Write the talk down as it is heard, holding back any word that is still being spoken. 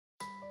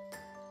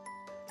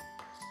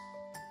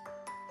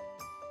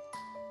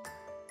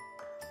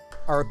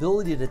Our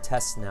ability to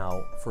test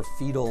now for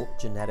fetal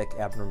genetic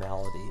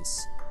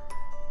abnormalities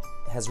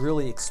has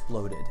really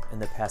exploded in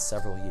the past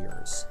several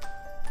years.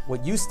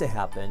 What used to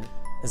happen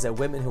is that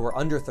women who were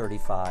under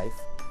 35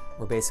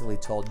 were basically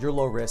told, you're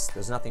low risk,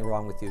 there's nothing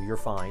wrong with you, you're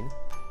fine.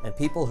 And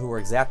people who were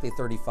exactly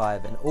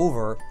 35 and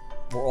over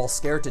were all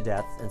scared to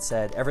death and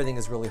said, everything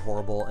is really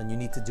horrible and you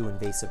need to do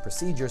invasive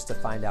procedures to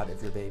find out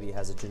if your baby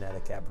has a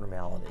genetic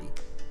abnormality.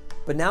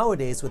 But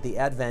nowadays, with the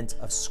advent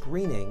of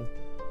screening,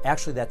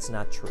 actually that's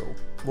not true.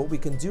 What we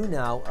can do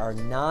now are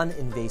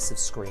non-invasive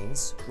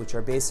screens, which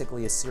are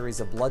basically a series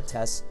of blood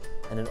tests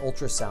and an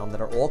ultrasound that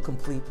are all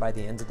complete by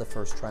the end of the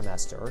first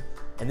trimester.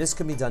 And this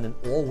can be done in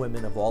all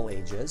women of all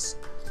ages,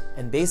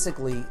 and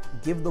basically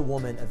give the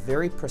woman a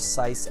very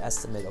precise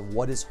estimate of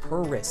what is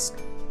her risk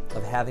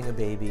of having a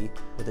baby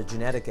with a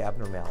genetic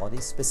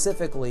abnormality,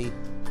 specifically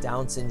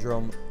Down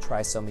syndrome,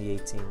 trisomy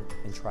 18,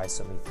 and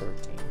trisomy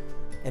 13.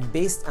 And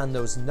based on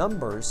those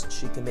numbers,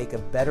 she can make a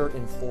better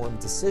informed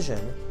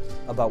decision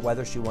about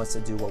whether she wants to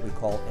do what we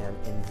call an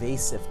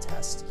invasive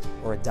test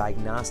or a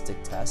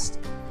diagnostic test,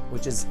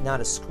 which is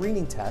not a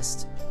screening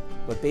test,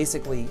 but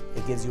basically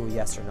it gives you a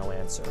yes or no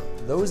answer.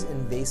 Those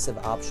invasive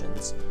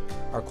options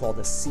are called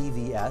a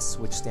CVS,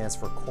 which stands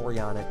for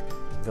chorionic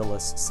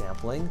villus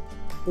sampling,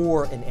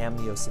 or an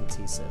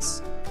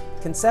amniocentesis.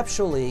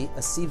 Conceptually,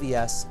 a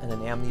CVS and an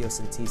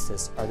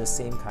amniocentesis are the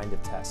same kind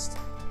of test.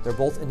 They're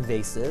both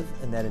invasive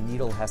in that a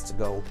needle has to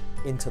go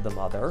into the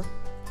mother,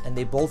 and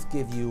they both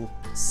give you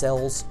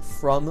cells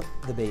from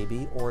the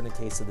baby, or in the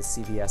case of the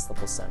CVS, the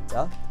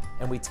placenta,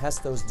 and we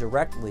test those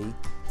directly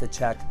to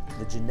check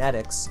the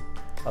genetics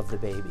of the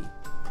baby.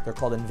 They're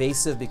called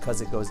invasive because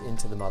it goes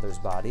into the mother's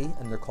body,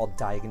 and they're called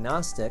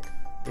diagnostic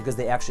because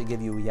they actually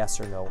give you a yes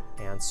or no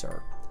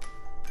answer.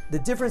 The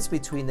difference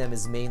between them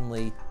is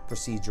mainly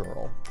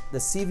procedural. The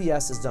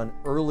CVS is done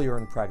earlier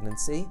in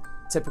pregnancy,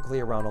 typically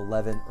around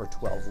 11 or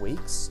 12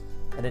 weeks,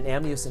 and an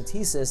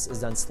amniocentesis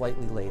is done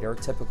slightly later,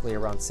 typically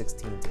around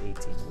 16 to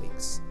 18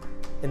 weeks.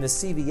 In the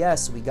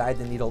CVS, we guide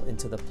the needle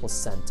into the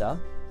placenta,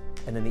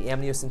 and in the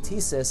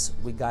amniocentesis,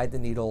 we guide the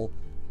needle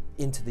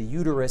into the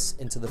uterus,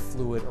 into the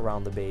fluid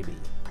around the baby.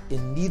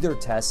 In neither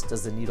test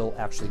does the needle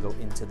actually go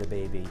into the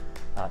baby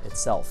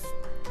itself.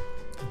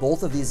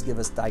 Both of these give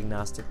us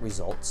diagnostic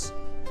results.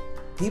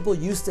 People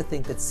used to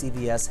think that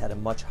CVS had a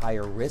much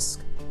higher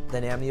risk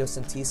than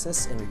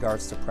amniocentesis in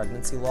regards to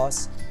pregnancy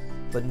loss,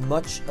 but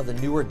much of the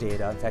newer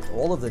data, in fact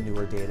all of the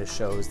newer data,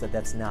 shows that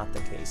that's not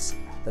the case,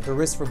 that the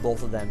risk for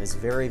both of them is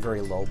very,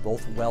 very low,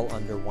 both well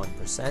under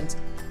 1%,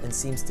 and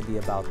seems to be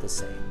about the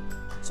same.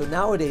 So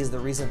nowadays, the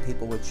reason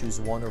people would choose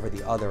one over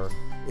the other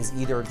is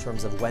either in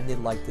terms of when they'd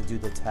like to do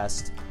the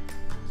test,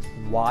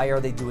 why are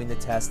they doing the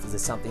test, is it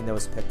something that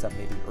was picked up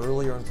maybe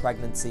earlier in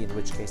pregnancy, in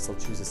which case they'll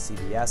choose a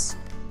CVS,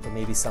 or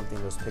maybe something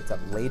that was picked up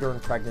later in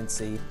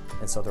pregnancy,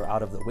 and so they're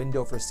out of the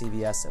window for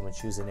CVS and would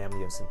choose an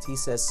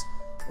amniocentesis,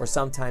 or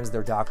sometimes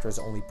their doctors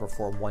only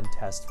perform one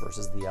test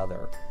versus the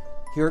other.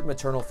 Here at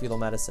Maternal Fetal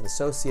Medicine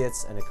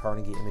Associates and at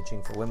Carnegie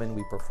Imaging for Women,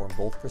 we perform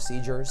both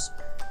procedures.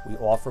 We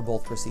offer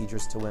both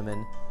procedures to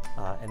women,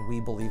 and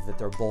we believe that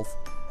they're both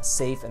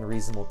safe and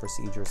reasonable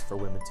procedures for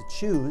women to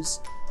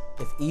choose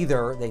if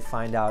either they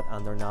find out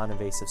on their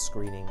non-invasive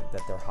screening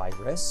that they're high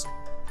risk,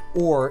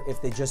 or if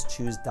they just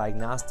choose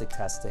diagnostic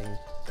testing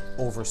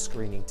over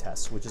screening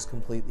tests, which is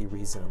completely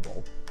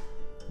reasonable.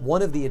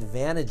 One of the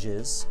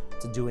advantages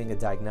to doing a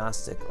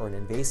diagnostic or an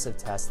invasive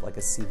test like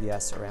a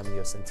CVS or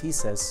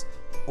amniocentesis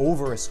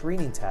over a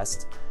screening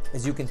test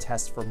is you can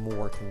test for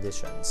more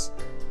conditions.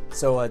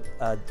 So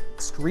a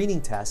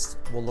screening test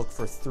will look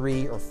for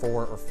 3 or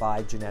 4 or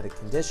 5 genetic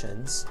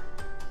conditions,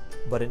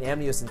 but an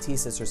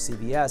amniocentesis or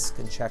CVS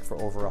can check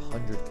for over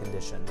 100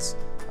 conditions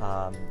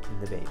in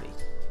the baby.